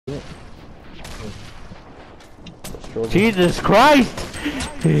Jesus Christ!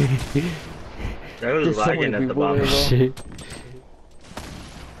 That was lagging at the bottom. Shit.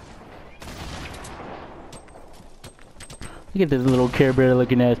 Look at this little Care Bear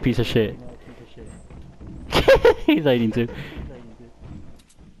looking ass piece of shit. He's hiding too.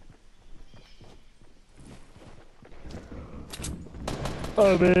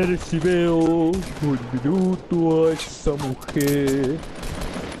 A ver si veo un minuto a esa mujer.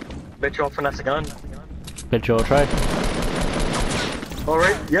 Bet you won't finesse a gun. Bet you I'll try.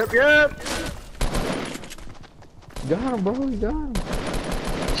 Alright, yep. Got him, bro, you got him.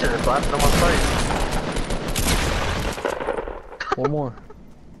 Shit, it's blasting him on sight. One more.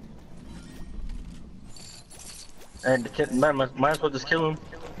 And the kid, might as well just kill him.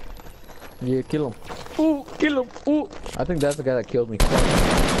 Yeah, kill him. Ooh, kill him. Ooh. I think that's the guy that killed me.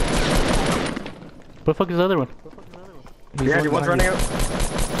 What the fuck is the other one? Yeah, one's running out.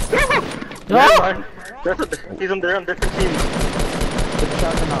 Ah! He's on there on different teams. Take a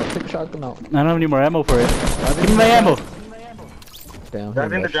shotgun out. Take a shotgun out. I don't have any more ammo for it. Give me my ammo. Damn. I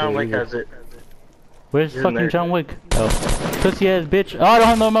think the John Wick has it. Where's fucking John Wick? Oh, pussy ass bitch. Oh, I don't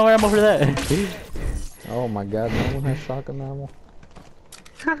have no more ammo for that. Oh my god, no one has shotgun ammo.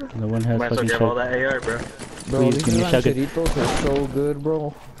 No one has Might as well fucking get all that AR, bro. Bro, Please these give me shotgun. rancheritos are so good,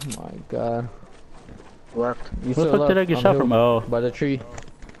 bro. Oh my god. Left. You Where the fuck did I get shot from? Oh. By the tree.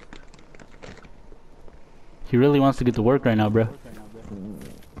 He really wants to get to work right now, bro.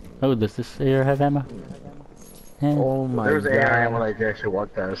 Oh, does this AR have ammo? Yeah. Oh my There's god. AR ammo like that should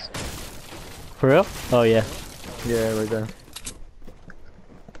walk past. For real? Oh, yeah. Yeah, right there.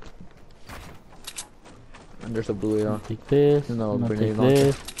 And there's a blue AR. Take this. No, I'm gonna grenade take launcher.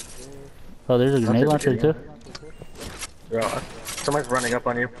 this. Oh, there's a grenade launcher too. Bro, somebody's running up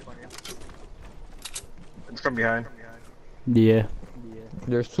on you. It's from behind. Yeah.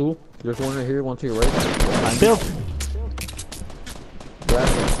 There's two. There's one right here, one to your right. Bill!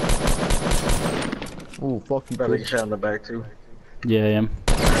 Ooh, fuck you, Probably bitch. shot in the back too. Yeah, I am.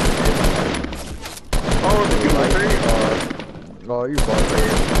 Oh, the people Oh, you fucked.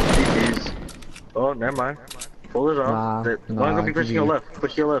 GG's. Oh, never mind. Pull it off. Nah, One's gonna be pushing GG. your left.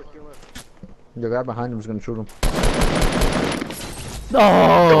 Push your left. The guy behind him is gonna shoot him.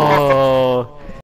 Oh!